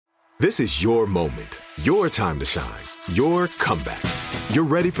This is your moment, your time to shine, your comeback. You're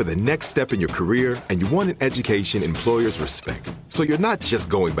ready for the next step in your career, and you want an education employers respect. So you're not just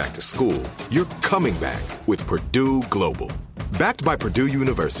going back to school, you're coming back with Purdue Global. Backed by Purdue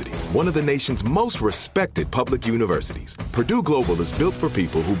University, one of the nation's most respected public universities, Purdue Global is built for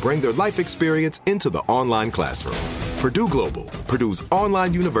people who bring their life experience into the online classroom. Purdue Global, Purdue's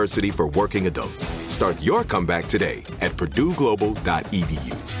online university for working adults. Start your comeback today at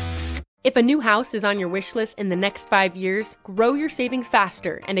purdueglobal.edu. If a new house is on your wish list in the next 5 years, grow your savings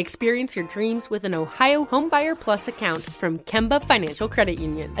faster and experience your dreams with an Ohio Homebuyer Plus account from Kemba Financial Credit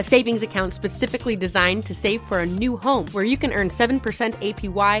Union. A savings account specifically designed to save for a new home, where you can earn 7%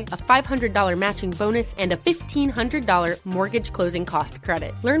 APY, a $500 matching bonus, and a $1,500 mortgage closing cost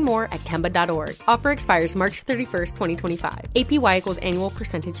credit. Learn more at Kemba.org. Offer expires March 31st, 2025. APY equals annual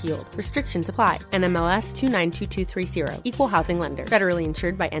percentage yield. Restrictions apply. NMLS 292230. Equal housing lender. Federally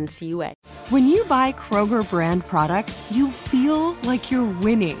insured by NCUA. When you buy Kroger brand products, you feel like you're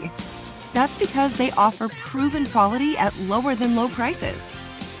winning. That's because they offer proven quality at lower than low prices.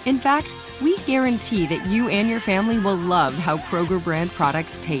 In fact, we guarantee that you and your family will love how Kroger brand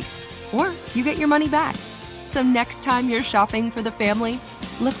products taste, or you get your money back. So next time you're shopping for the family,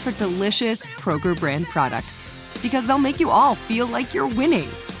 look for delicious Kroger brand products, because they'll make you all feel like you're winning.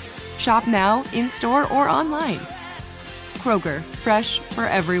 Shop now, in-store, or online. Kroger, fresh for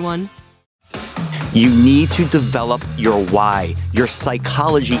everyone. You need to develop your why. Your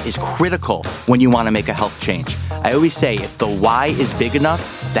psychology is critical when you want to make a health change. I always say, if the why is big enough,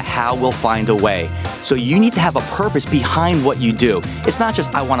 the how will find a way. So you need to have a purpose behind what you do. It's not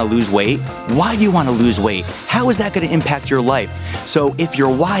just, I want to lose weight. Why do you want to lose weight? How is that going to impact your life? So if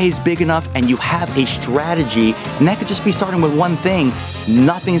your why is big enough and you have a strategy, and that could just be starting with one thing,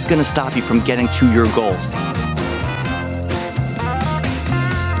 nothing's going to stop you from getting to your goals.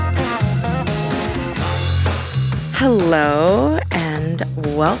 Hello, and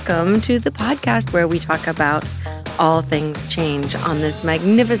welcome to the podcast where we talk about all things change on this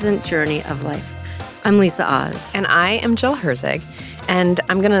magnificent journey of life. I'm Lisa Oz. And I am Jill Herzig. And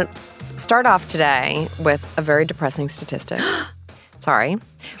I'm going to start off today with a very depressing statistic. Sorry.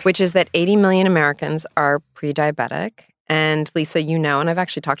 Which is that 80 million Americans are pre-diabetic. And Lisa, you know, and I've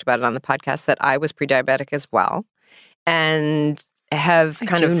actually talked about it on the podcast, that I was pre-diabetic as well. And have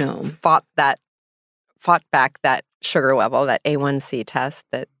fought back that sugar level, that A1C test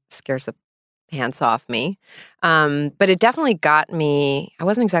that scares the pants off me. But it definitely got me, I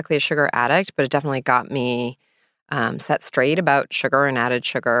wasn't exactly a sugar addict, but it definitely got me set straight about sugar and added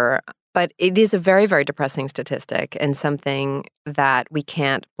sugar. But it is a very, very depressing statistic, and something that we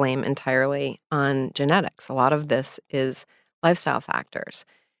can't blame entirely on genetics. A lot of this is lifestyle factors.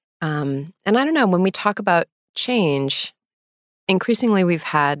 And I don't know, when we talk about change, increasingly we've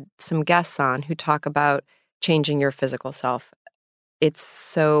had some guests on who talk about changing your physical self. It's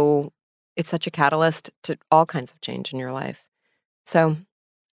such a catalyst to all kinds of change in your life. So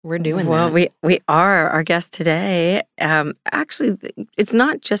we're doing that. Well, we are. Our guest today, actually, it's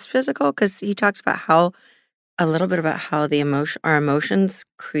not just physical, because he talks about a little bit about how our emotions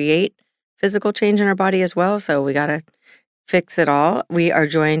create physical change in our body as well. So we got to fix it all. We are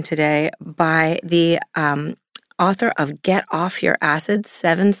joined today by the author of Get Off Your Acid,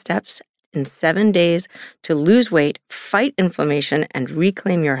 7 Steps in 7 Days to Lose Weight, Fight Inflammation, and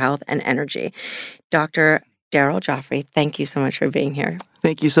Reclaim Your Health and Energy. Dr. Daryl Joffrey, thank you so much for being here.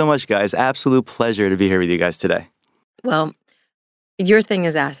 Thank you so much, guys. Absolute pleasure to be here with you guys today. Well, your thing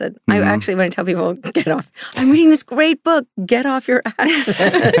is acid. I actually, when I tell people, get off, I'm reading this great book, Get Off Your Acid.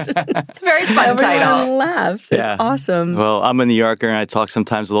 It's a very fun title. Everyone laughs. Yeah. It's awesome. Well, I'm a New Yorker, and I talk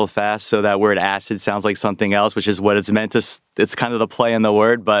sometimes a little fast, so that word acid sounds like something else, which is what it's meant to. It's kind of the play on the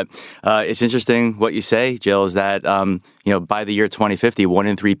word, but it's interesting what you say, Jill, is that by the year 2050, 1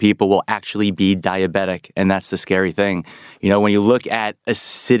 in 3 people will actually be diabetic, and that's the scary thing. When you look at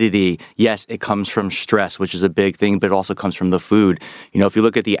acidity, yes, it comes from stress, which is a big thing, but it also comes from the food. If you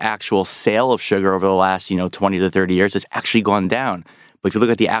look at the actual sale of sugar over the last 20 to 30 years, it's actually gone down. But if you look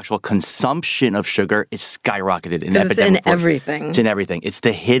at the actual consumption of sugar, it's skyrocketed. It's in everything. It's in everything. It's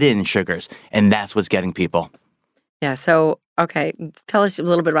the hidden sugars, and that's what's getting people. Yeah. So, okay, tell us a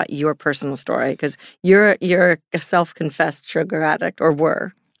little bit about your personal story, because you're a self-confessed sugar addict, or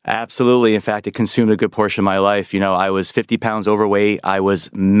were. Absolutely. In fact, it consumed a good portion of my life. I was 50 pounds overweight. I was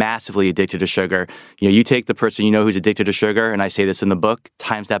massively addicted to sugar. You take the person who's addicted to sugar, and I say this in the book,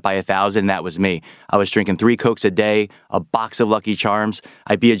 times that by 1,000, that was me. I was drinking 3 Cokes a day, a box of Lucky Charms.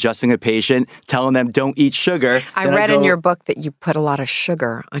 I'd be adjusting a patient, telling them don't eat sugar. I read in your book that you put a lot of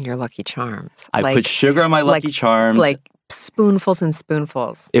sugar on your Lucky Charms. I put sugar on my Lucky Charms. Like spoonfuls and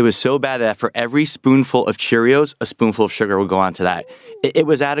spoonfuls. It was so bad that for every spoonful of Cheerios, a spoonful of sugar would go onto that. It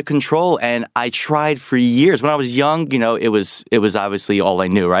was out of control, and I tried for years. When I was young, it was obviously all I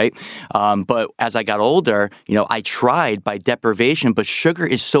knew, right? But as I got older, I tried by deprivation, but sugar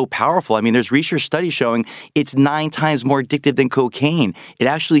is so powerful. I mean, there's research studies showing it's 9 times more addictive than cocaine. It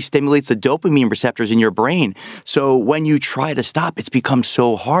actually stimulates the dopamine receptors in your brain. So when you try to stop, it's become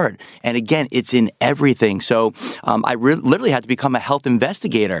so hard. And again, it's in everything. So I literally had to become a health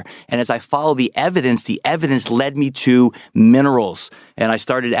investigator. And as I followed the evidence led me to minerals. And I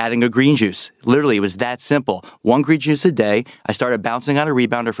started adding a green juice. Literally, it was that simple. 1 green juice a day. I started bouncing on a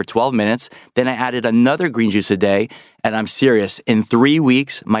rebounder for 12 minutes. Then I added another green juice a day. And I'm serious. In 3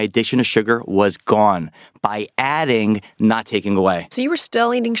 weeks, my addiction to sugar was gone by adding, not taking away. So you were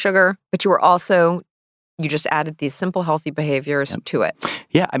still eating sugar, but you just added these simple healthy behaviors to it.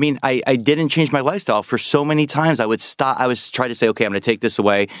 Yeah, I mean, I didn't change my lifestyle. For so many times, I would stop. I was trying to say, okay, I'm going to take this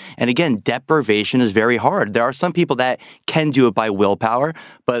away. And again, deprivation is very hard. There are some people that can do it by willpower,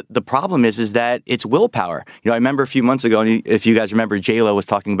 but the problem is that it's willpower. I remember a few months ago, and if you guys remember, J-Lo was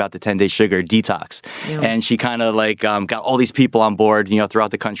talking about the 10-day sugar detox. Yeah. And she kind of got all these people on board,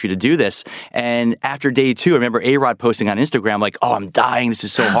 throughout the country to do this. And after day 2, I remember A-Rod posting on Instagram, oh, I'm dying. This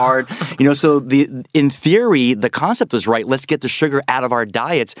is so hard. So in theory, the concept was right. Let's get the sugar out of our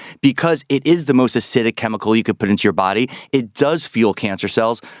diets because it is the most acidic chemical you could put into your body. It does fuel cancer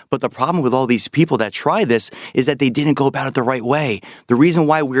cells. But the problem with all these people that try this is that they didn't go about it the right way. The reason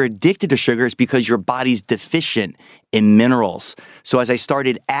why we're addicted to sugar is because your body's deficient in minerals. So as I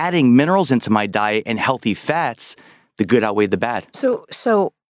started adding minerals into my diet and healthy fats, the good outweighed the bad.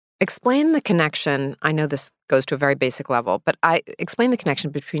 So explain the connection. I know this goes to a very basic level, but explain the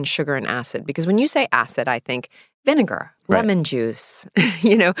connection between sugar and acid. Because when you say acid, I think vinegar, lemon juice.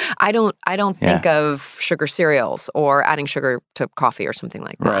 I don't think of sugar cereals or adding sugar to coffee or something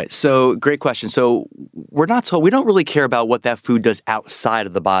like that. Right. So great question. So we don't really care about what that food does outside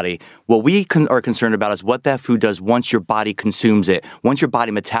of the body. What we are concerned about is what that food does once your body consumes it, once your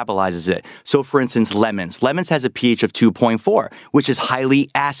body metabolizes it. So for instance, lemons. Lemons has a pH of 2.4, which is highly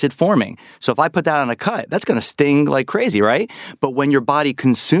acid forming. So if I put that on a cut, that's going to sting like crazy, right? But when your body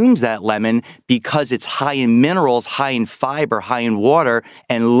consumes that lemon, because it's high in minerals, high in fiber, high in water,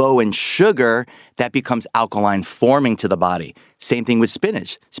 and low in sugar, that becomes alkaline forming to the body. Same thing with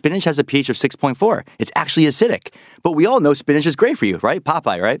spinach. Spinach has a pH of 6.4. It's actually acidic. But we all know spinach is great for you, right?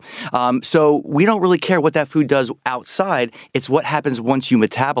 Popeye, right? So we don't really care what that food does outside. It's what happens once you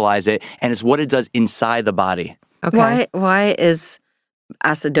metabolize it, and it's what it does inside the body. Okay. Why is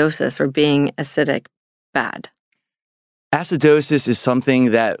acidosis or being acidic bad? Acidosis is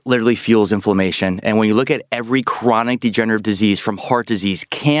something that literally fuels inflammation. And when you look at every chronic degenerative disease, from heart disease,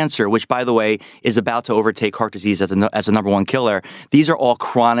 cancer, which, by the way, is about to overtake heart disease as a number 1 killer, these are all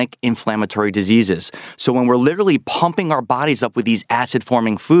chronic inflammatory diseases. So when we're literally pumping our bodies up with these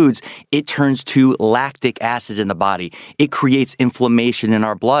acid-forming foods, it turns to lactic acid in the body. It creates inflammation in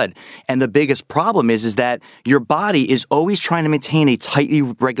our blood. And the biggest problem is that your body is always trying to maintain a tightly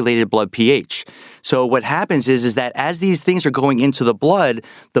regulated blood pH. So what happens is that as these things are going into the blood,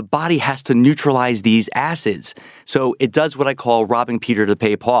 the body has to neutralize these acids. So it does what I call robbing Peter to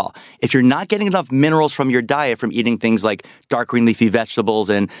pay Paul. If you're not getting enough minerals from your diet, from eating things like dark green leafy vegetables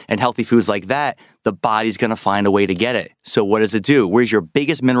and healthy foods like that, the body's going to find a way to get it. So what does it do? Where's your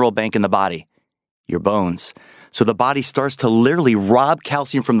biggest mineral bank in the body? Your bones. So the body starts to literally rob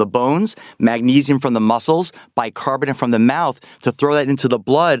calcium from the bones, magnesium from the muscles, bicarbonate from the mouth to throw that into the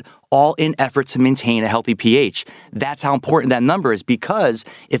blood, all in effort to maintain a healthy pH. That's how important that number is, because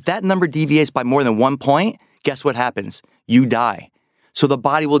if that number deviates by more than 1 point, guess what happens? You die. So the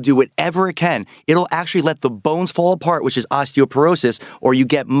body will do whatever it can. It'll actually let the bones fall apart, which is osteoporosis, or you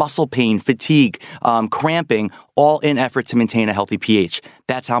get muscle pain, fatigue, cramping, all in effort to maintain a healthy pH.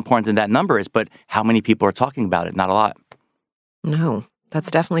 That's how important that number is. But how many people are talking about it? Not a lot. No, that's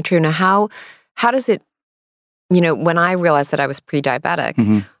definitely true. Now, how does it, when I realized that I was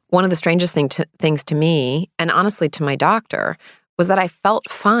pre-diabetic, one of the strangest things to me, and honestly to my doctor, was that I felt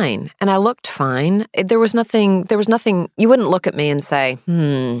fine and I looked fine. There was nothing, you wouldn't look at me and say,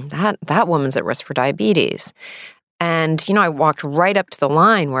 that woman's at risk for diabetes. And, I walked right up to the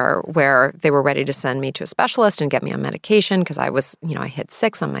line where they were ready to send me to a specialist and get me on medication because I was, I hit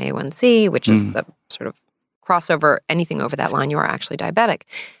 6 on my A1C, which is the sort of crossover, anything over that line, you are actually diabetic.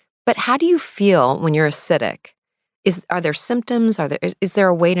 But how do you feel when you're acidic Are there symptoms? Is there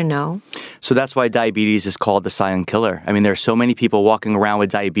a way to know? So that's why diabetes is called the silent killer. I mean, there's so many people walking around with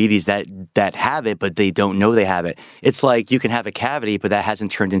diabetes that have it, but they don't know they have it. It's like you can have a cavity, but that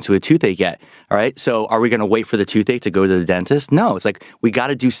hasn't turned into a toothache yet. All right. So are we going to wait for the toothache to go to the dentist? No. It's like we got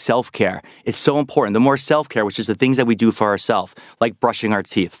to do self-care. It's so important. The more self-care, which is the things that we do for ourselves, like brushing our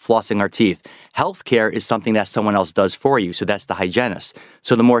teeth, flossing our teeth. Healthcare is something that someone else does for you. So that's the hygienist.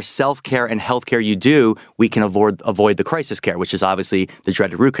 So the more self-care and healthcare you do, we can avoid the crisis care, which is obviously the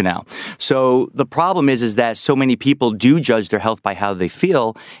dreaded root canal. So the problem is that so many people do judge their health by how they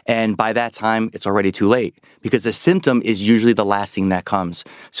feel. And by that time, it's already too late because the symptom is usually the last thing that comes.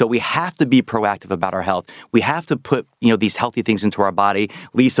 So we have to be proactive about our health. We have to put, these healthy things into our body.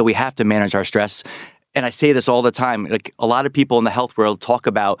 Lisa, we have to manage our stress. And I say this all the time, like a lot of people in the health world talk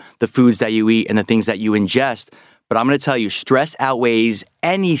about the foods that you eat and the things that you ingest. But I'm going to tell you, stress outweighs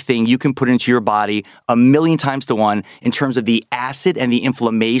anything you can put into your body 1,000,000 times to 1 in terms of the acid and the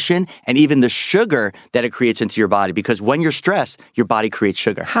inflammation and even the sugar that it creates into your body. Because when you're stressed, your body creates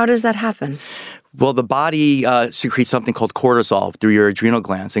sugar. How does that happen? Well, the body secretes something called cortisol through your adrenal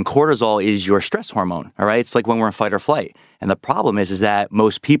glands. And cortisol is your stress hormone, all right? It's like when we're in fight or flight. And the problem is that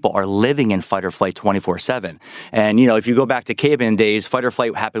most people are living in fight or flight 24/7. And, if you go back to caveman days, fight or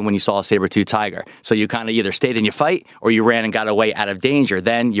flight happened when you saw a saber-toothed tiger. So you kind of either stayed in your fight or you ran and got away out of danger.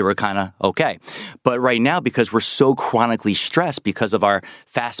 Then you were kind of okay. But right now, because we're so chronically stressed because of our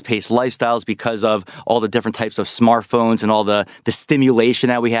fast-paced lifestyles, because of all the different types of smartphones and all the stimulation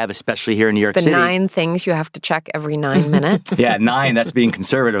that we have, especially here in New York City. 9 things you have to check every 9 minutes. Yeah, 9, that's being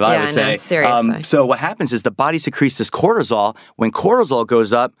conservative, I would say. No, seriously. So what happens is the body secretes this cortisol. When cortisol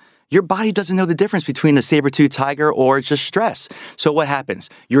goes up, your body doesn't know the difference between a saber-toothed tiger or just stress. So what happens?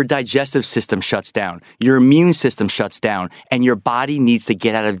 Your digestive system shuts down, your immune system shuts down, and your body needs to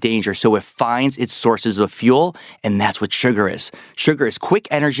get out of danger. So it finds its sources of fuel, and that's what sugar is. Sugar is quick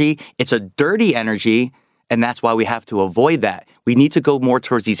energy. It's a dirty energy. And that's why we have to avoid that. We need to go more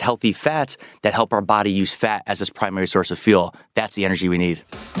towards these healthy fats that help our body use fat as its primary source of fuel. That's the energy we need.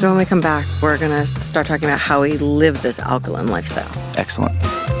 So when we come back, we're going to start talking about how we live this alkaline lifestyle. Excellent.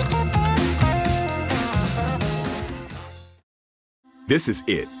 This is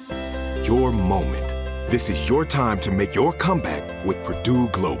it. Your moment. This is your time to make your comeback with Purdue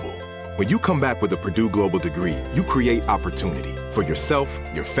Global. When you come back with a Purdue Global degree, you create opportunity for yourself,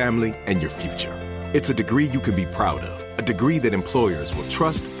 your family, and your future. It's a degree you can be proud of, a degree that employers will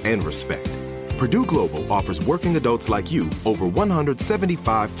trust and respect. Purdue Global offers working adults like you over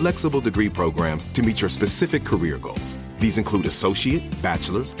 175 flexible degree programs to meet your specific career goals. These include associate,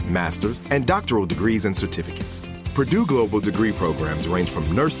 bachelor's, master's, and doctoral degrees and certificates. Purdue Global degree programs range from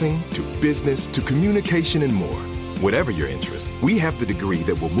nursing to business to communication and more. Whatever your interest, we have the degree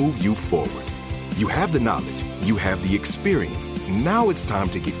that will move you forward. You have the knowledge, you have the experience. Now it's time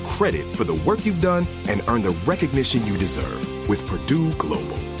to get credit for the work you've done and earn the recognition you deserve with Purdue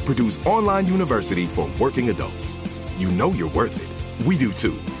Global, Purdue's online university for working adults. You know you're worth it. We do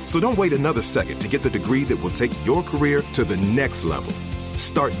too. So don't wait another second to get the degree that will take your career to the next level.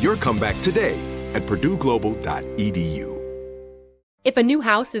 Start your comeback today at purdueglobal.edu. If a new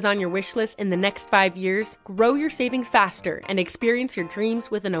house is on your wish list in the next 5 years, grow your savings faster and experience your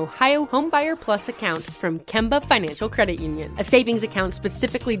dreams with an Ohio Homebuyer Plus account from Kemba Financial Credit Union. A savings account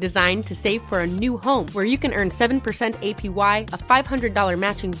specifically designed to save for a new home where you can earn 7% APY, a $500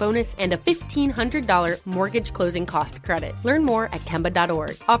 matching bonus, and a $1,500 mortgage closing cost credit. Learn more at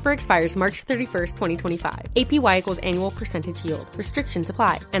Kemba.org. Offer expires March 31st, 2025. APY equals annual percentage yield. Restrictions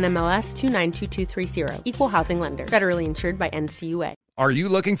apply. NMLS 292230. Equal housing lender. Federally insured by NCUA. Are you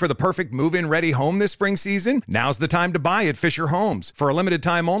looking for the perfect move-in ready home this spring season? Now's the time to buy at Fisher Homes. For a limited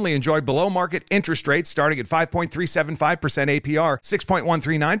time only, enjoy below-market interest rates starting at 5.375% APR,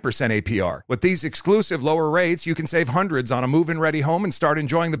 6.139% APR. With these exclusive lower rates, you can save hundreds on a move-in ready home and start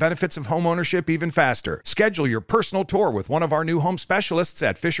enjoying the benefits of home ownership even faster. Schedule your personal tour with one of our new home specialists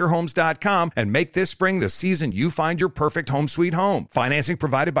at FisherHomes.com and make this spring the season you find your perfect home sweet home. Financing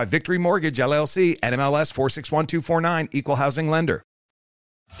provided by Victory Mortgage, LLC, NMLS 461249, Equal Housing Lender.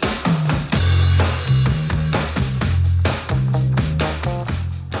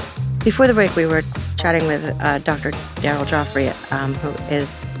 Before the break, we were chatting with Dr. Daryl Joffrey, who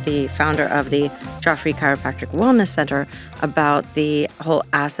is the founder of the Joffrey Chiropractic Wellness Center, about the whole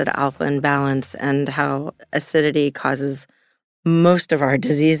acid-alkaline balance and how acidity causes most of our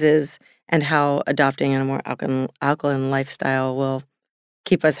diseases and how adopting a more alkaline lifestyle will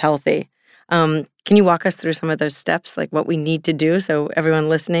keep us healthy. Can you walk us through some of those steps, like what we need to do so everyone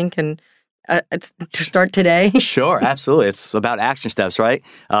listening can to start today? Sure, absolutely. It's about action steps, right?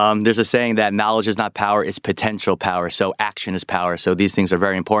 There's a saying that knowledge is not power, it's potential power. So action is power. So these things are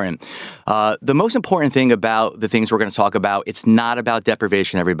very important. The most important thing about the things we're going to talk about, it's not about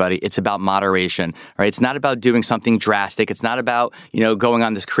deprivation, everybody. It's about moderation, right? It's not about doing something drastic. It's not about, going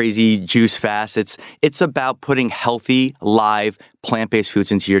on this crazy juice fast. It's about putting healthy, live, plant-based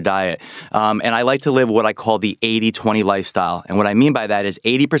foods into your diet. And I like to live what I call the 80-20 lifestyle. And what I mean by that is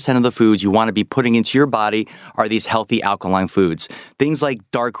 80% of the foods you want to be putting into your body are these healthy alkaline foods. Things like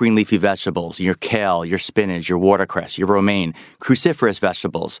dark green leafy vegetables, your kale, your spinach, your watercress, your romaine, cruciferous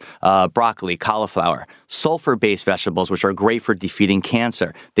vegetables, broccoli, cauliflower, sulfur-based vegetables, which are great for defeating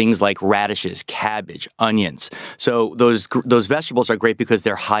cancer. Things like radishes, cabbage, onions. So those vegetables are great because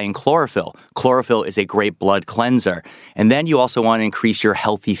they're high in chlorophyll. Chlorophyll is a great blood cleanser. And then you also want to increase your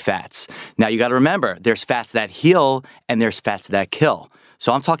healthy fats. Now, you got to remember, there's fats that heal and there's fats that kill.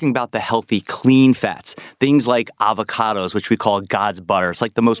 So I'm talking about the healthy, clean fats, things like avocados, which we call God's butter. It's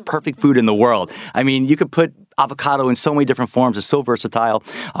like the most perfect food in the world. I mean, you could put avocado in so many different forms. It's so versatile.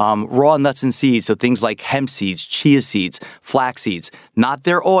 Raw nuts and seeds, so things like hemp seeds, chia seeds, flax seeds, not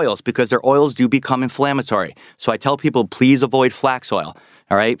their oils, because their oils do become inflammatory. So I tell people, please avoid flax oil.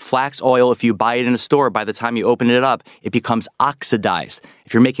 All right. Flax oil, if you buy it in a store, by the time you open it up, it becomes oxidized.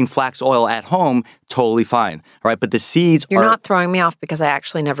 If you're making flax oil at home, totally fine. All right. But the seeds You're not throwing me off because I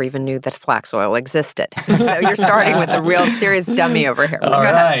actually never even knew that flax oil existed. So you're starting with a real serious dummy over here. All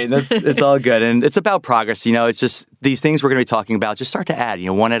right. It's all good. And it's about progress. It's just these things we're going to be talking about. Just start to add,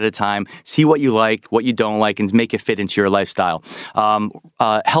 one at a time. See what you like, what you don't like, and make it fit into your lifestyle.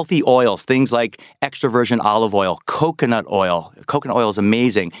 Healthy oils, things like extra virgin olive oil, coconut oil. Coconut oil is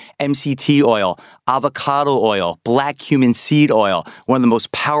amazing. MCT oil, avocado oil, black cumin seed oil, one of the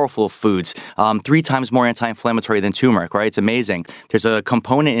most powerful foods, 3 times more anti-inflammatory than turmeric, right? It's amazing. There's a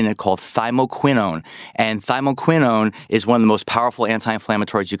component in it called thymoquinone, and thymoquinone is one of the most powerful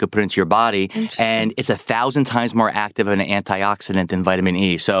anti-inflammatories you could put into your body, and it's 1,000 times more active an antioxidant than vitamin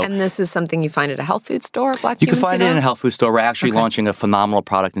E. And this is something you find at a health food store, black cumin seed oil? You can find it in a health food store. We're actually launching a phenomenal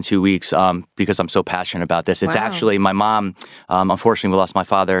product in 2 weeks because I'm so passionate about this. It's actually my mom, unfortunately, we lost my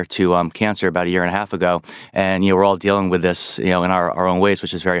father to cancer about 1.5 years ago, and we're all dealing with this, in our own ways,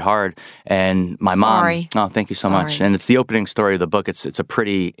 which is very hard. And my mom, oh, thank you so much. And it's the opening story of the book. It's a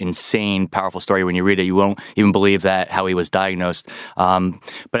pretty insane, powerful story. When you read it, you won't even believe how he was diagnosed.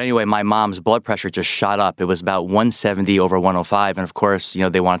 But anyway, my mom's blood pressure just shot up. It was about 170 over 105, and of course,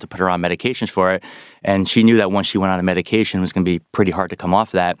 they wanted to put her on medications for it. And she knew that once she went on a medication, it was going to be pretty hard to come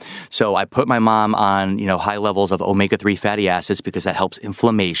off that. So I put my mom on, high levels of omega-3 fatty acids because that helps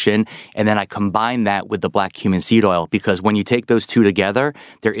inflammation. And then I combine that with the black cumin seed oil because when you take those two together,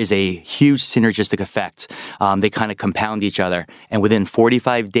 there is a huge synergistic effect. They kind of compound each other. And within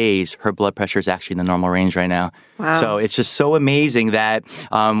 45 days, her blood pressure is actually in the normal range right now. Wow. So it's just so amazing that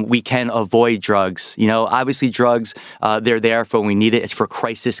we can avoid drugs. Obviously drugs, they're there for when we need it. It's for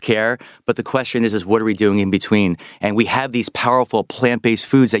crisis care. But the question is what are we doing in between? And we have these powerful plant-based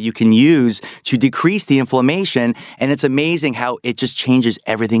foods that you can use to decrease the inflammation. And it's amazing how it just changes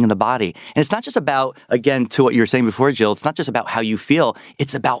everything in the body. And it's not just about, again, to what you were saying before, Jill, it's not just about how you feel.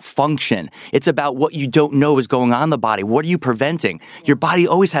 It's about function. It's about what you don't know is going on in the body. What are you preventing? Your body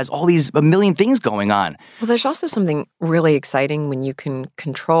always has a million things going on. Well, there's also something really exciting when you can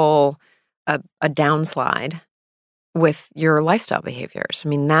control a downslide with your lifestyle behaviors. I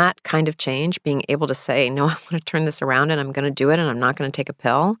mean, that kind of change, being able to say, no, I want to turn this around and I'm going to do it and I'm not going to take a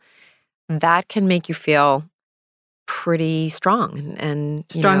pill, that can make you feel pretty strong and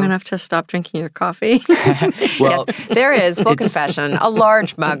strong enough to stop drinking your coffee. Well, yes, there is, full confession, a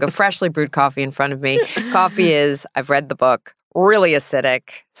large mug of freshly brewed coffee in front of me. Coffee is, I've read the book, really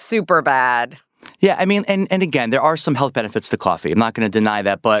acidic, super bad. Yeah, I mean, and again, there are some health benefits to coffee. I'm not going to deny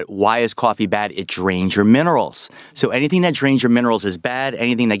that, but why is coffee bad? It drains your minerals. So anything that drains your minerals is bad.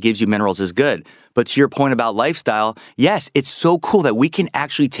 Anything that gives you minerals is good. But to your point about lifestyle, yes, it's so cool that we can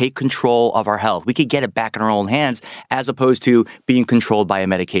actually take control of our health. We could get it back in our own hands as opposed to being controlled by a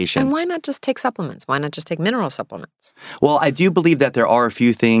medication. And why not just take supplements? Why not just take mineral supplements? Well, I do believe that there are a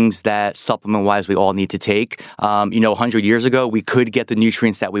few things that supplement-wise we all need to take. 100 years ago, we could get the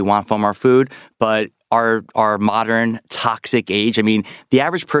nutrients that we want from our food, but our modern toxic age. I mean, the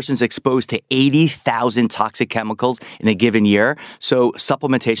average person's exposed to 80,000 toxic chemicals in a given year. So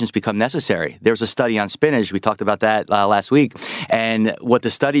supplementations become necessary. There was a study on spinach. We talked about that last week. And what the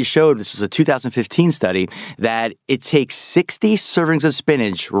study showed, this was a 2015 study, that it takes 60 servings of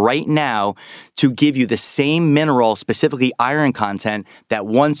spinach right now to give you the same mineral, specifically iron content, that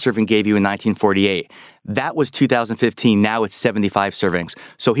one serving gave you in 1948. That was 2015. Now it's 75 servings.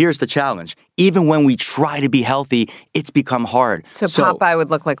 So here's the challenge. Even when we try to be healthy, it's become hard. So Popeye would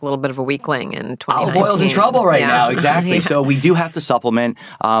look like a little bit of a weakling in 2019. Olive oil's in trouble right now, exactly. Yeah. So we do have to supplement.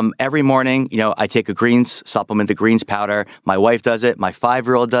 Every morning, I take a greens supplement, the greens powder. My wife does it. My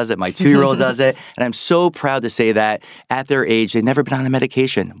 5-year-old does it. My 2-year-old does it. And I'm so proud to say that at their age, they've never been on a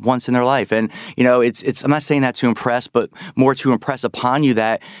medication once in their life. And, it's I'm not saying that to impress, but more to impress upon you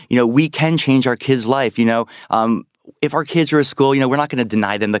that, we can change our kids' life. If our kids are at school, we're not going to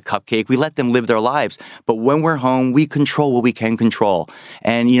deny them the cupcake. We let them live their lives. But when we're home, we control what we can control.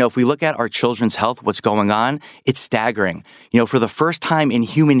 And, if we look at our children's health, what's going on, it's staggering. For the first time in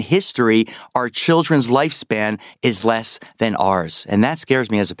human history, our children's lifespan is less than ours. And that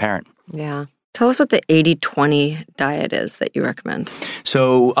scares me as a parent. Yeah. Tell us what the 80-20 diet is that you recommend.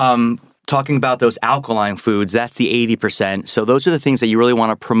 So, talking about those alkaline foods, that's the 80%. So those are the things that you really want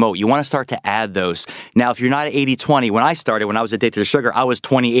to promote. You want to start to add those. Now, if you're not at 80-20, when I started, when I was addicted to sugar, I was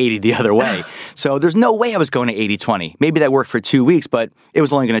 20-80 the other way. So there's no way I was going to 80-20. Maybe that worked for 2 weeks, but it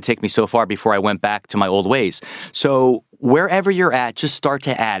was only going to take me so far before I went back to my old ways. So wherever you're at, just start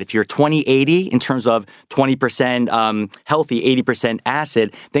to add. If you're 20-80 in terms of 20% healthy, 80%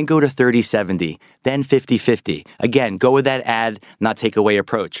 acid, then go to 30-70, then 50-50. Again, go with that add, not take away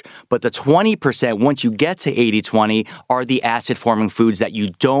approach. But the 20%, once you get to 80-20, are the acid-forming foods that you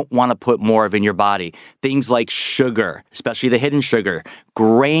don't want to put more of in your body. Things like sugar, especially the hidden sugar.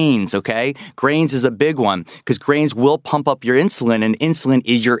 Grains, okay? Grains is a big one because grains will pump up your insulin, and insulin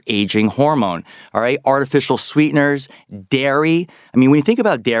is your aging hormone, all right? Artificial sweeteners, dairy. I mean, when you think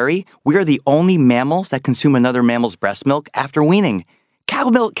about dairy, we are the only mammals that consume another mammal's breast milk after weaning.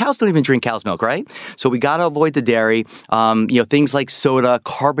 Cows don't even drink cow's milk, right? So we got to avoid the dairy. Things like soda,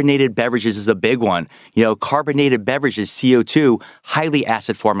 carbonated beverages is a big one. Carbonated beverages, CO2, highly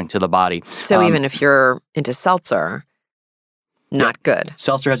acid forming to the body. So even if you're into seltzer, not good.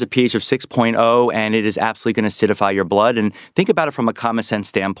 Seltzer has a pH of 6.0, and it is absolutely going to acidify your blood. And think about it from a common sense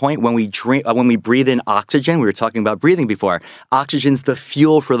standpoint. When we breathe in oxygen, we were talking about breathing before. Oxygen's the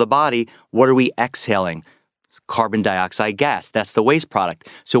fuel for the body. What are we exhaling? Carbon dioxide gas. That's the waste product.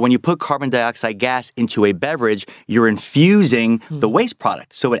 So when you put carbon dioxide gas into a beverage, you're infusing the waste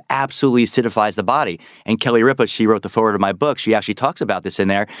product. So it absolutely acidifies the body. And Kelly Ripa, she wrote the foreword of my book. She actually talks about this in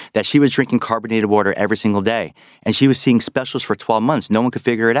there, that she was drinking carbonated water every single day. And she was seeing specials for 12 months. No one could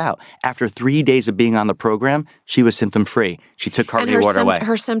figure it out. After 3 days of being on the program, she was symptom-free. She took carbonated water away.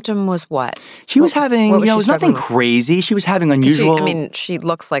 Her symptom was what? She was having, it was nothing crazy. She was having unusual... She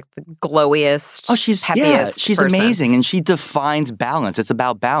looks like the glowiest, happiest she's person. Amazing, and she defines balance. It's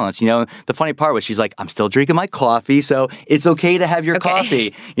about balance. The funny part was she's like, I'm still drinking my coffee, so it's okay to have your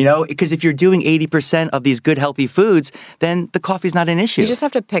coffee. Because if you're doing 80% of these good, healthy foods, then the coffee's not an issue. You just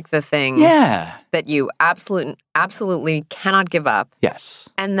have to pick the things that you absolutely cannot give up. Yes.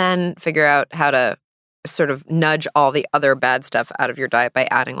 And then figure out how to sort of nudge all the other bad stuff out of your diet by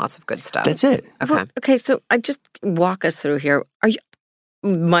adding lots of good stuff. That's it. Okay, so I just walk us through here. Are you...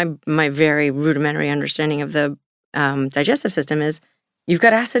 My very rudimentary understanding of the digestive system is you've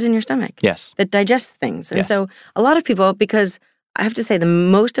got acid in your stomach. Yes. That digests things. And so a lot of people, because I have to say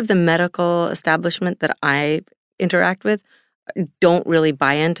most of the medical establishment that I interact with don't really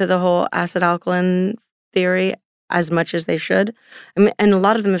buy into the whole acid-alkaline theory as much as they should. I mean, and a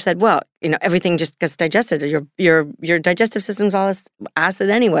lot of them have said, well, everything just gets digested. Your digestive system's all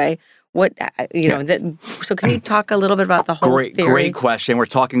acid anyway. So can you talk a little bit about the whole theory? Great question. We're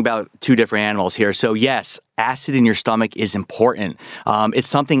talking about two different animals here. So yes, acid in your stomach is important. It's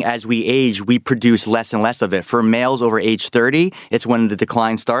something as we age, we produce less and less of it. For males over age 30, it's when the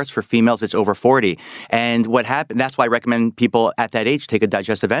decline starts. For females, it's over 40. And what happened, that's why I recommend people at that age take a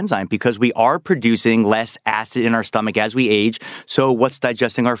digestive enzyme, because we are producing less acid in our stomach as we age. So what's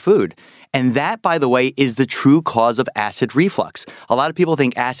digesting our food? And that, by the way, is the true cause of acid reflux. A lot of people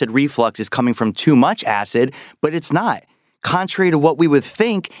think acid reflux is coming from too much acid, but it's not. Contrary to what we would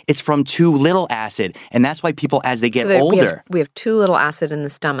think, it's from too little acid. And that's why people, as they get older... We have too little acid in the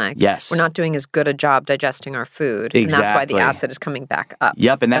stomach. Yes. We're not doing as good a job digesting our food. Exactly. And that's why the acid is coming back up.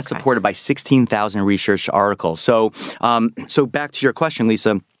 Yep, and that's supported by 16,000 research articles. So back to your question,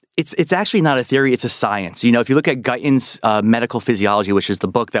 Lisa... It's actually not a theory, it's a science. If you look at Guyton's Medical Physiology, which is the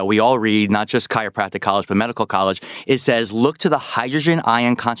book that we all read, not just chiropractic college, but medical college, it says, look to the hydrogen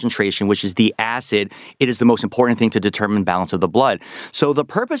ion concentration, which is the acid. It is the most important thing to determine balance of the blood. So the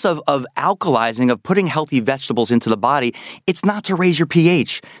purpose of alkalizing, of putting healthy vegetables into the body, it's not to raise your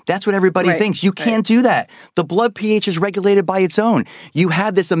pH. That's what everybody thinks. You can't do that. The blood pH is regulated by its own. You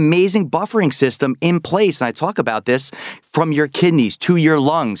have this amazing buffering system in place, and I talk about this, from your kidneys to your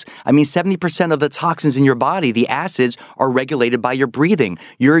lungs lungs. I mean, 70% of the toxins in your body, the acids, are regulated by your breathing,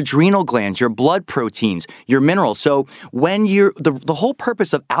 your adrenal glands, your blood proteins, your minerals. So when the whole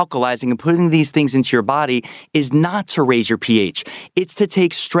purpose of alkalizing and putting these things into your body is not to raise your pH. It's to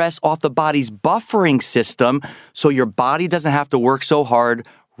take stress off the body's buffering system so your body doesn't have to work so hard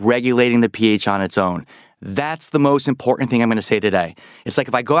regulating the pH on its own. That's the most important thing I'm going to say today. It's like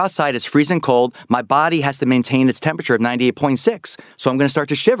if I go outside, it's freezing cold, my body has to maintain its temperature of 98.6. So I'm going to start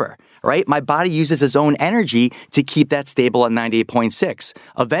to shiver, right? My body uses its own energy to keep that stable at 98.6.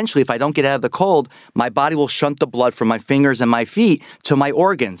 Eventually, if I don't get out of the cold, my body will shunt the blood from my fingers and my feet to my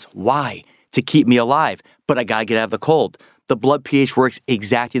organs. Why? To keep me alive. But I got to get out of the cold. The blood pH works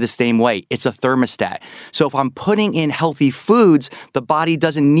exactly the same way. It's a thermostat. So if I'm putting in healthy foods, the body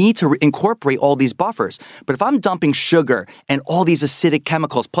doesn't need to incorporate all these buffers. But if I'm dumping sugar and all these acidic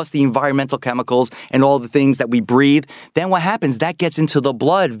chemicals, plus the environmental chemicals and all the things that we breathe, then what happens? That gets into the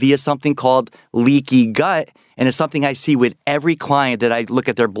blood via something called leaky gut. And it's something I see with every client that I look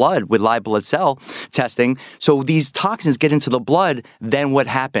at their blood with live blood cell testing. So these toxins get into the blood, then what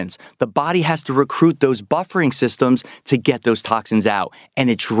happens? The body has to recruit those buffering systems to get those toxins out.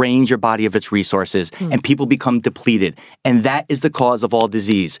 And it drains your body of its resources. And people become depleted. And that is the cause of all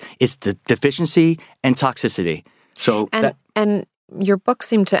disease. It's the deficiency and toxicity. So and your book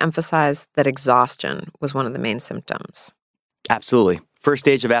seemed to emphasize that exhaustion was one of the main symptoms. Absolutely. First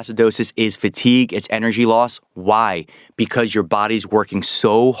stage of acidosis is fatigue, it's energy loss. Why? Because your body's working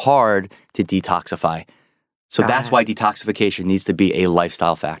so hard to detoxify. So that's why detoxification needs to be a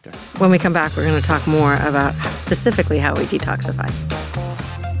lifestyle factor. When we come back, we're going to talk more about specifically how we detoxify.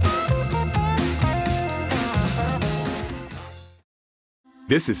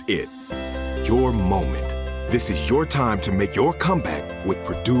 This is it. Your moment. This is your time to make your comeback with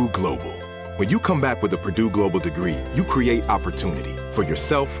Purdue Global. When you come back with a Purdue Global degree, you create opportunity for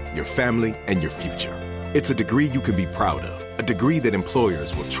yourself, your family, and your future. It's a degree you can be proud of, a degree that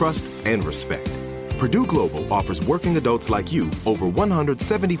employers will trust and respect. Purdue Global offers working adults like you over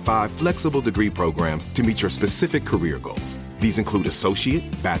 175 flexible degree programs to meet your specific career goals. These include associate,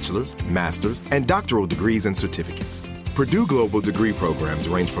 bachelor's, master's, and doctoral degrees and certificates. Purdue Global degree programs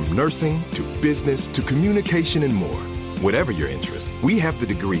range from nursing to business to communication and more. Whatever your interest, we have the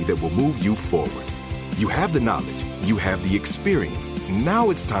degree that will move you forward. You have the knowledge, you have the experience. Now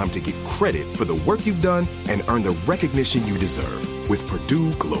it's time to get credit for the work you've done and earn the recognition you deserve with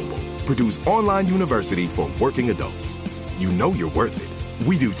Purdue Global, Purdue's online university for working adults. You know you're worth it.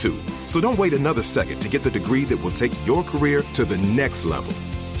 We do too. So don't wait another second to get the degree that will take your career to the next level.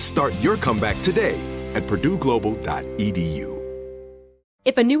 Start your comeback today at purdueglobal.edu.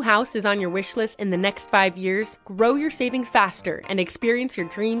 If a new house is on your wish list in the next 5 years, grow your savings faster and experience your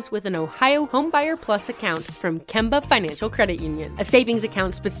dreams with an Ohio Homebuyer Plus account from Kemba Financial Credit Union. A savings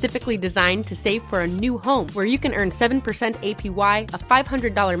account specifically designed to save for a new home where you can earn 7% APY, a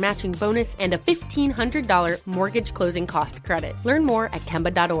 $500 matching bonus, and a $1,500 mortgage closing cost credit. Learn more at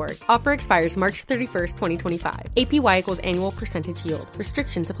Kemba.org. Offer expires March 31st, 2025. APY equals annual percentage yield.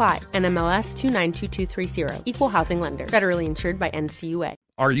 Restrictions apply. NMLS 292230. Equal housing lender. Federally insured by NCUA.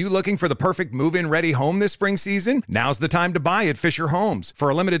 Are you looking for the perfect move-in ready home this spring season? Now's the time to buy at Fisher Homes. For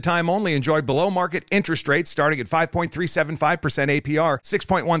a limited time only, enjoy below-market interest rates starting at 5.375% APR,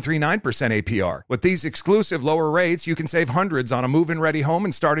 6.139% APR. With these exclusive lower rates, you can save hundreds on a move-in ready home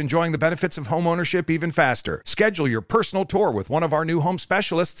and start enjoying the benefits of homeownership even faster. Schedule your personal tour with one of our new home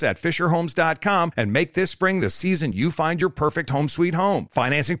specialists at FisherHomes.com and make this spring the season you find your perfect home sweet home.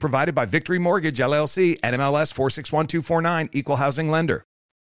 Financing provided by Victory Mortgage, LLC, NMLS 461249, Equal Housing Lender.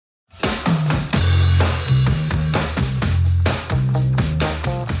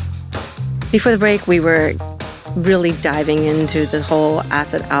 Before the break, we were really diving into the whole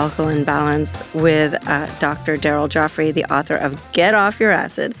acid-alkaline balance with Dr. Daryl Joffrey, the author of Get Off Your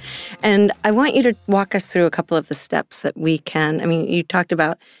Acid. And I want you to walk us through a couple of the steps that we can. I mean, you talked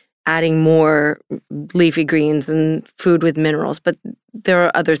about adding more leafy greens and food with minerals, but there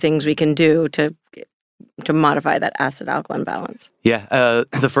are other things we can do to modify that acid-alkaline balance. Yeah.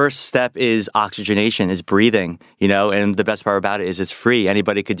 The first step is oxygenation, is breathing, and the best part about it is it's free.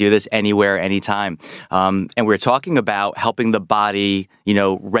 Anybody could do this anywhere, anytime. And we're talking about helping the body,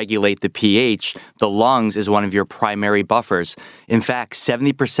 regulate the pH. The lungs is one of your primary buffers. In fact,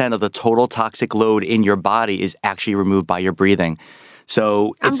 70% of the total toxic load in your body is actually removed by your breathing.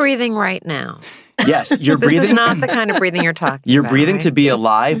 So I'm breathing right now. Yes, you're breathing. This is not the kind of breathing you're talking You're about. breathing right? to be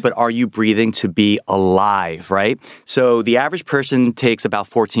alive, but are you breathing to be alive, right? So the average person takes about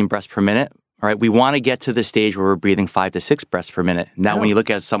 14 breaths per minute. All right, we want to get to the stage where we're breathing 5 to 6 breaths per minute. Now, when you look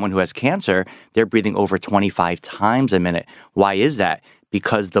at someone who has cancer, they're breathing over 25 times a minute. Why is that?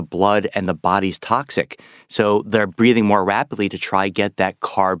 because the blood and the body's toxic. So they're breathing more rapidly to try get that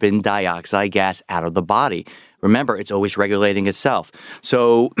carbon dioxide gas out of the body. Remember, it's always regulating itself.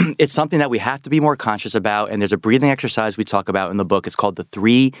 So it's something that we have to be more conscious about. And there's a breathing exercise we talk about in the book. It's called the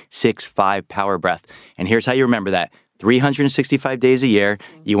 3-6-5 power breath. And here's how you remember that. 365 days a year,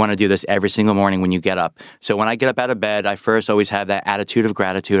 you want to do this every single morning when you get up. So when I get up out of bed, I first always have that attitude of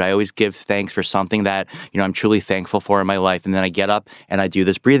gratitude. I always give thanks for something that, I'm truly thankful for in my life. And then I get up and I do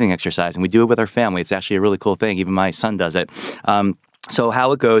this breathing exercise. And we do it with our family. It's actually a really cool thing. Even my son does it. So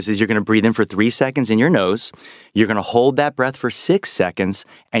how it goes is you're going to breathe in for 3 seconds in your nose. You're going to hold that breath for 6 seconds,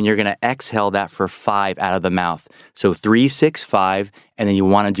 and you're going to exhale that for 5 out of the mouth. So 3, 6, 5, and then you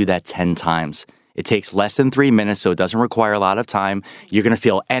want to do that 10 times. It takes less than 3 minutes, so it doesn't require a lot of time. You're going to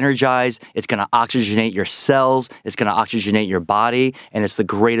feel energized. It's going to oxygenate your cells. It's going to oxygenate your body, and it's the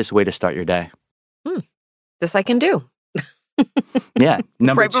greatest way to start your day. This I can do. Yeah.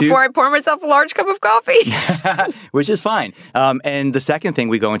 Number right 2, before I pour myself a large cup of coffee. which is fine. And the second thing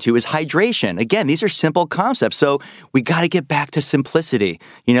we go into is hydration. Again, these are simple concepts. So we got to get back to simplicity.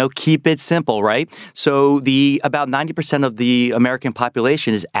 Keep it simple, right? So about 90% of the American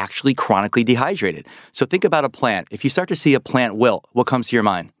population is actually chronically dehydrated. So think about a plant. If you start to see a plant wilt, what comes to your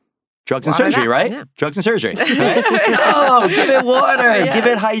mind? Drugs and surgery, right? Yeah. Drugs and surgery, right? No, give it water. Yes. Give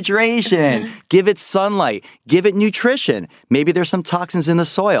it hydration. Give it sunlight. Give it nutrition. Maybe there's some toxins in the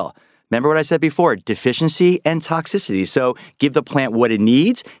soil. Remember what I said before, deficiency and toxicity. So give the plant what it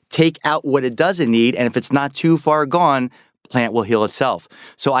needs, take out what it doesn't need, and if it's not too far gone, plant will heal itself.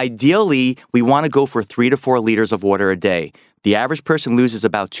 So ideally, we want to go for 3 to 4 liters of water a day. The average person loses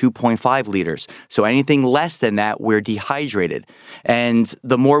about 2.5 liters. So anything less than that, we're dehydrated. And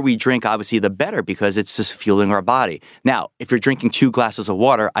the more we drink, obviously, the better because it's just fueling our body. Now, if you're drinking 2 glasses of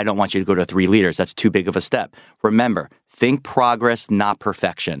water, I don't want you to go to 3 liters. That's too big of a step. Remember, think progress, not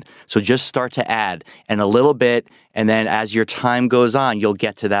perfection. So just start to add and a little bit. And then as your time goes on, you'll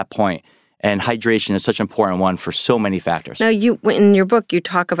get to that point. And hydration is such an important one for so many factors. Now, in your book, you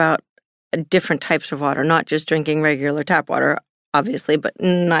talk about different types of water, not just drinking regular tap water, obviously, but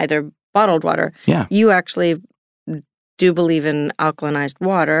neither bottled water. Yeah. You actually do believe in alkalinized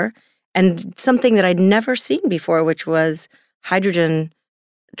water and something that I'd never seen before, which was hydrogen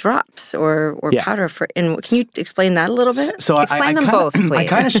drops or powder for. And can you explain that a little bit? So explain them both,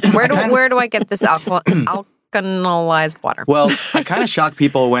 please. Where do I get this alkalinized water? Well, I kind of shock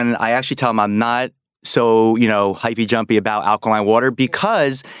people when I actually tell them I'm not so, hypey jumpy about alkaline water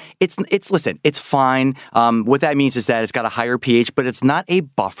because it's fine. What that means is that it's got a higher pH, but it's not a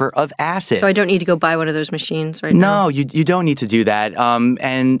buffer of acid. So I don't need to go buy one of those machines right now? No, you don't need to do that.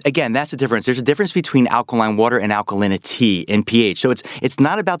 And again, that's the difference. There's a difference between alkaline water and alkalinity in pH. So it's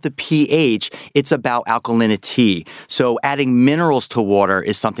not about the pH, it's about alkalinity. So adding minerals to water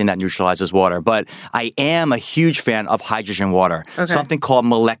is something that neutralizes water. But I am a huge fan of hydrogen water, something called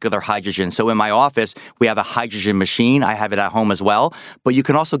molecular hydrogen. So in my office, we have a hydrogen machine. I have it at home as well. But you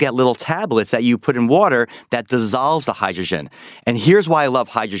can also get little tablets that you put in water that dissolves the hydrogen. And here's why I love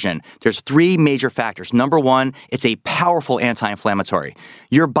hydrogen. There's 3 major factors. Number 1, it's a powerful anti-inflammatory.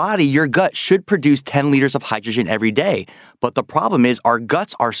 Your body, your gut should produce 10 liters of hydrogen every day. But the problem is our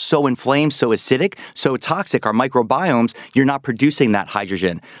guts are so inflamed, so acidic, so toxic, our microbiomes, you're not producing that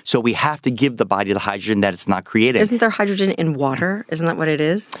hydrogen. So we have to give the body the hydrogen that it's not creating. Isn't there hydrogen in water? Isn't that what it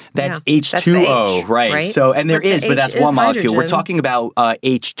is? That's H2O, right? So, and there is, but that's one molecule. Hydrogen. We're talking about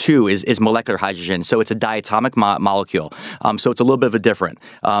H2 is molecular hydrogen. So it's a diatomic molecule. So it's a little bit of a different.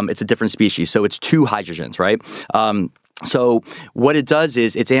 It's a different species. So it's 2 hydrogens, right? So what it does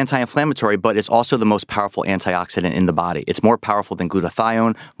is it's anti-inflammatory, but it's also the most powerful antioxidant in the body. It's more powerful than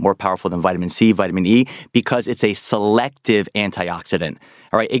glutathione, more powerful than vitamin C, vitamin E, because it's a selective antioxidant.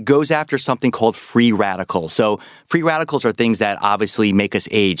 All right, it goes after something called free radicals. So free radicals are things that obviously make us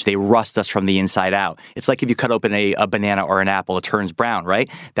age. They rust us from the inside out. It's like if you cut open a banana or an apple, it turns brown,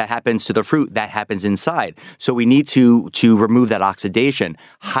 right? That happens to the fruit. That happens inside. So we need to remove that oxidation.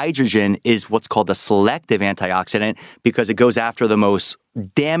 Hydrogen is what's called a selective antioxidant because it goes after the most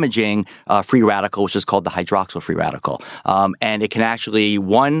damaging free radical, which is called the hydroxyl free radical. And it can actually,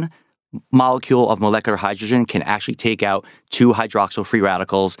 one molecule of molecular hydrogen can actually take out 2 hydroxyl free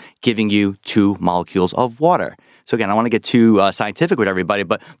radicals, giving you 2 molecules of water. So again, I don't want to get too scientific with everybody,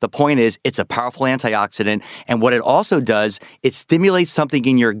 but the point is it's a powerful antioxidant. And what it also does, it stimulates something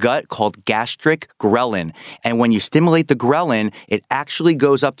in your gut called gastric ghrelin. And when you stimulate the ghrelin, it actually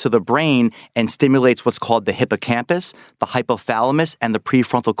goes up to the brain and stimulates what's called the hippocampus, the hypothalamus, and the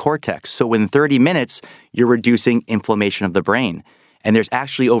prefrontal cortex. So in 30 minutes, you're reducing inflammation of the brain. And there's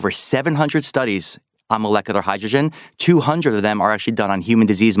actually over 700 studies on molecular hydrogen. 200 of them are actually done on human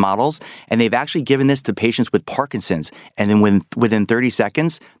disease models, and they've actually given this to patients with Parkinson's. And then within 30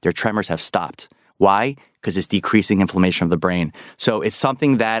 seconds, their tremors have stopped. Why? Because it's decreasing inflammation of the brain. So it's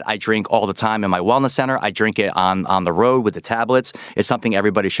something that I drink all the time in my wellness center. I drink it on the road with the tablets. It's something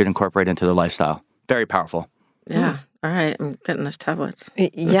everybody should incorporate into their lifestyle. Very powerful. Yeah. All right. I'm getting those tablets.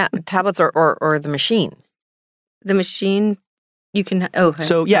 Yeah, tablets or the machine. The machine, you can...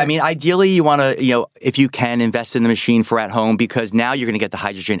 So, yeah, I mean, ideally, you want to, if you can, invest in the machine for at home because now you're going to get the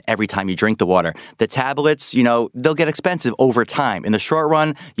hydrogen every time you drink the water. The tablets, they'll get expensive over time. In the short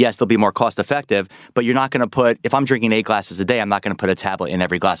run, yes, they'll be more cost effective, but you're not going to put, if I'm drinking 8 glasses a day, I'm not going to put a tablet in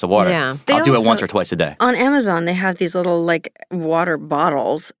every glass of water. Yeah. I'll do it once or twice a day. On Amazon, they have these little, water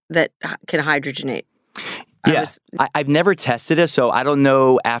bottles that can hydrogenate. Yeah, I've never tested it, so I don't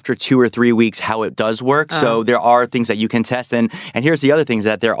know after 2 or 3 weeks how it does work. So there are things that you can test. And here's the other thing is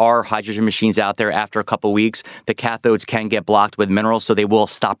that there are hydrogen machines out there after a couple of weeks. The cathodes can get blocked with minerals, so they will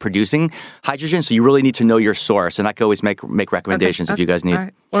stop producing hydrogen. So you really need to know your source. And I can always make recommendations if you guys need. All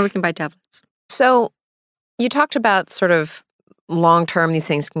right. Or we can buy tablets. So you talked about sort of long-term, these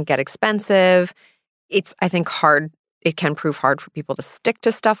things can get expensive. It's, I think, hard. It can prove hard for people to stick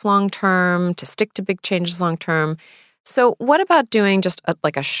to stuff long-term, to stick to big changes long-term. So what about doing just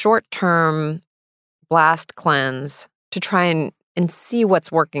a short-term blast cleanse to try and see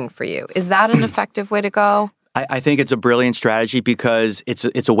what's working for you? Is that an effective way to go? I think it's a brilliant strategy because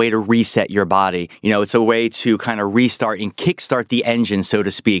it's a way to reset your body. It's a way to kind of restart and kickstart the engine, so to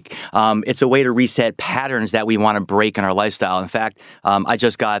speak. It's a way to reset patterns that we want to break in our lifestyle. In fact, I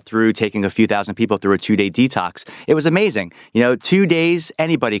just got through taking a few thousand people through a 2-day detox. It was amazing. 2 days,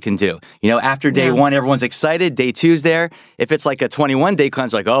 anybody can do. After day 1, everyone's excited. Day 2's there. If it's like a 21-day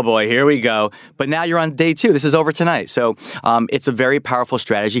cleanse, like, oh boy, here we go. But now you're on day 2. This is over tonight. So it's a very powerful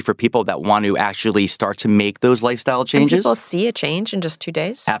strategy for people that want to actually start to make those lifestyle changes. And people see a change in just 2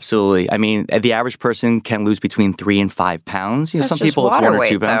 days? Absolutely. I mean, the average person can lose between 3 and 5 pounds. That's some just people it's 1 or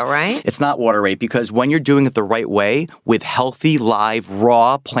 2 pounds. Though, right? It's not water weight because when you're doing it the right way with healthy, live,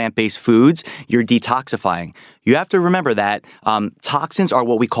 raw, plant-based foods, you're detoxifying. You have to remember that toxins are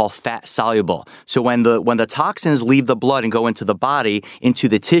what we call fat soluble. So when the toxins leave the blood and go into the body, into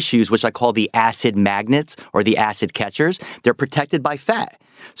the tissues, which I call the acid magnets or the acid catchers, they're protected by fat.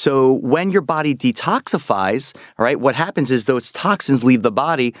 So when your body detoxifies, all right, what happens is those toxins leave the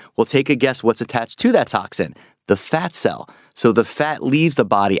body. Well, take a guess what's attached to that toxin? The fat cell. So the fat leaves the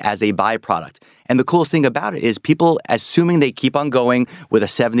body as a byproduct. And the coolest thing about it is people, assuming they keep on going with a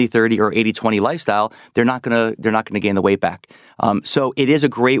 70-30 or 80-20 lifestyle, they're not gonna gain the weight back. So it is a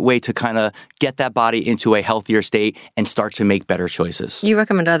great way to kind of get that body into a healthier state and start to make better choices. You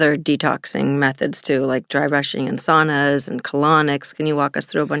recommend other detoxing methods too, like dry brushing and saunas and colonics. Can you walk us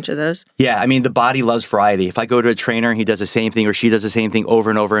through a bunch of those? Yeah, I mean, the body loves variety. If I go to a trainer and he does the same thing or she does the same thing over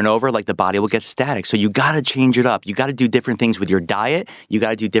and over and over, like the body will get static. So you got to change it up. You got to do different things with your diet. You got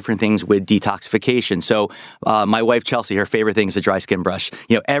to do different things with detoxification. So my wife, Chelsea, her favorite thing is a dry skin brush.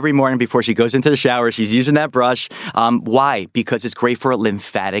 Every morning before she goes into the shower, she's using that brush. Why? Because it's great for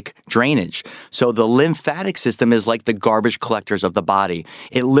lymphatic drainage. So the lymphatic system is like the garbage collectors of the body.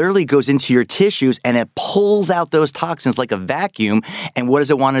 It literally goes into your tissues and it pulls out those toxins like a vacuum. And what does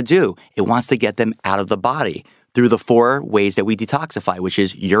it want to do? It wants to get them out of the body through the 4 ways that we detoxify, which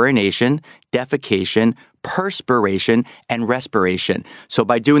is urination, defecation, perspiration, and respiration. So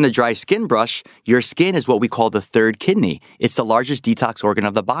by doing the dry skin brush, your skin is what we call the 3rd kidney. It's the largest detox organ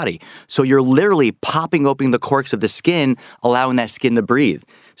of the body. So you're literally popping open the corks of the skin, allowing that skin to breathe.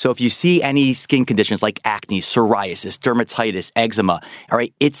 So if you see any skin conditions like acne, psoriasis, dermatitis, eczema, all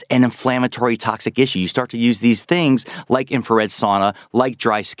right, it's an inflammatory toxic issue. You start to use these things like infrared sauna, like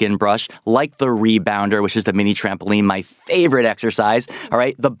dry skin brush, like the rebounder, which is the mini trampoline, my favorite exercise. All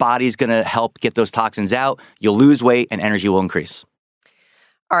right, the body's going to help get those toxins out. You'll lose weight and energy will increase.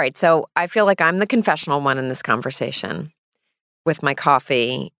 All right, so I feel like I'm the confessional one in this conversation with my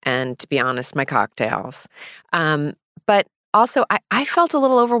coffee and, to be honest, my cocktails. But also, I felt a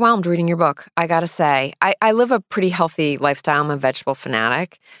little overwhelmed reading your book, I gotta say. I live a pretty healthy lifestyle. I'm a vegetable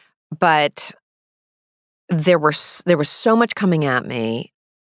fanatic, but there was so much coming at me,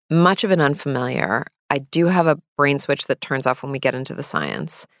 much of it unfamiliar. I do have a brain switch that turns off when we get into the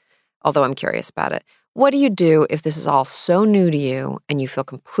science, although I'm curious about it. What do you do if this is all so new to you and you feel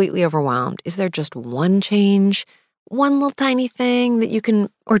completely overwhelmed? Is there just one change, one little tiny thing that you can,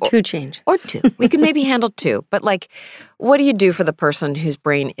 Or 2 changes. Or 2. We could maybe handle 2. But like, what do you do for the person whose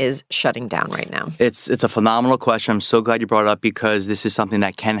brain is shutting down right now? It's a phenomenal question. I'm so glad you brought it up because this is something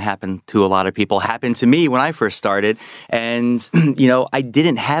that can happen to a lot of people. Happened to me when I first started. And, I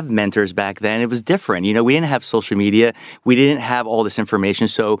didn't have mentors back then. It was different. We didn't have social media. We didn't have all this information.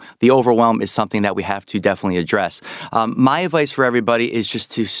 So the overwhelm is something that we have to definitely address. My advice for everybody is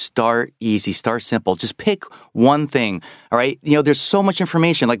just to start easy, start simple. Just pick one thing. All right. There's so much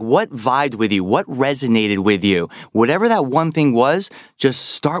information. Like what vibed with you? What resonated with you? Whatever that one thing was, just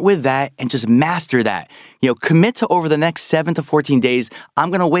start with that and just master that. Commit to over the next 7 to 14 days, I'm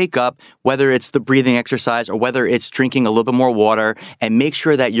going to wake up, whether it's the breathing exercise or whether it's drinking a little bit more water, and make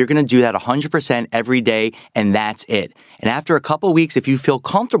sure that you're going to do that 100% every day, and that's it. And after a couple of weeks, if you feel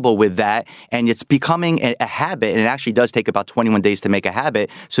comfortable with that and it's becoming a habit, and it actually does take about 21 days to make a habit,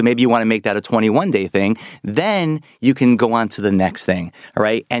 so maybe you want to make that a 21-day thing, then you can go on to the next thing, all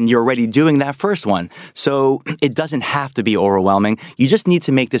right? And you're already doing that first one. So it doesn't have to be overwhelming. You just need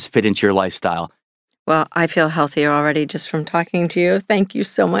to make this fit into your lifestyle. Well, I feel healthier already just from talking to you. Thank you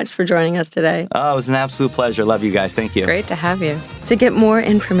so much for joining us today. Oh, it was an absolute pleasure. Love you guys. Thank you. Great to have you. To get more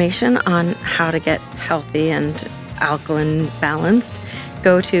information on how to get healthy and alkaline balanced,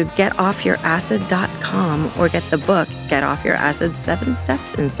 go to getoffyouracid.com or get the book, Get Off Your Acid, 7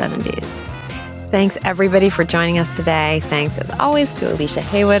 Steps in 7 Days. Thanks, everybody, for joining us today. Thanks, as always, to Alicia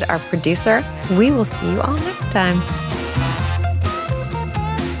Haywood, our producer. We will see you all next time.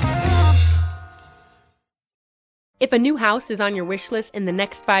 If a new house is on your wish list in the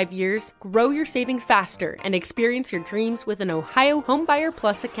next 5 years, grow your savings faster and experience your dreams with an Ohio Homebuyer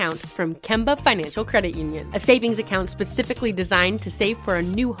Plus account from Kemba Financial Credit Union. A savings account specifically designed to save for a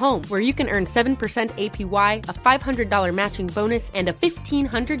new home where you can earn 7% APY, a $500 matching bonus, and a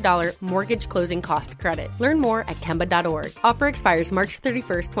 $1,500 mortgage closing cost credit. Learn more at Kemba.org. Offer expires March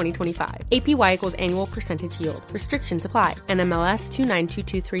 31st, 2025. APY equals annual percentage yield. Restrictions apply. NMLS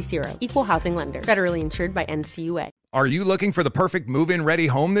 292230. Equal housing lender. Federally insured by NCUA. Are you looking for the perfect move-in ready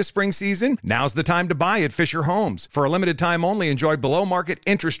home this spring season? Now's the time to buy at Fisher Homes. For a limited time only, enjoy below-market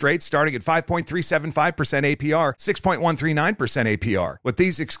interest rates starting at 5.375% APR, 6.139% APR. With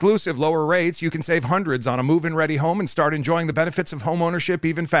these exclusive lower rates, you can save hundreds on a move-in ready home and start enjoying the benefits of home ownership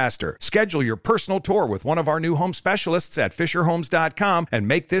even faster. Schedule your personal tour with one of our new home specialists at FisherHomes.com and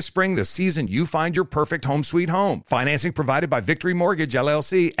make this spring the season you find your perfect home sweet home. Financing provided by Victory Mortgage,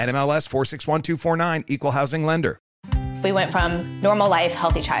 LLC, NMLS 461249, Equal Housing Lender. We went from normal life,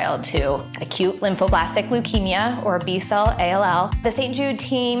 healthy child to acute lymphoblastic leukemia, or B-cell ALL. The St. Jude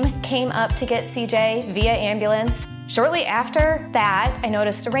team came up to get CJ via ambulance. Shortly after that, I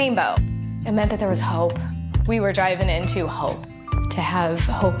noticed a rainbow. It meant that there was hope. We were driving into hope. To have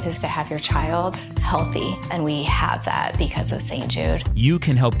hope is to have your child healthy, and we have that because of St. Jude. You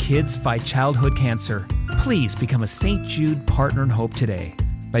can help kids fight childhood cancer. Please become a St. Jude Partner in Hope today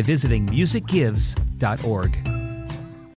by visiting musicgives.org.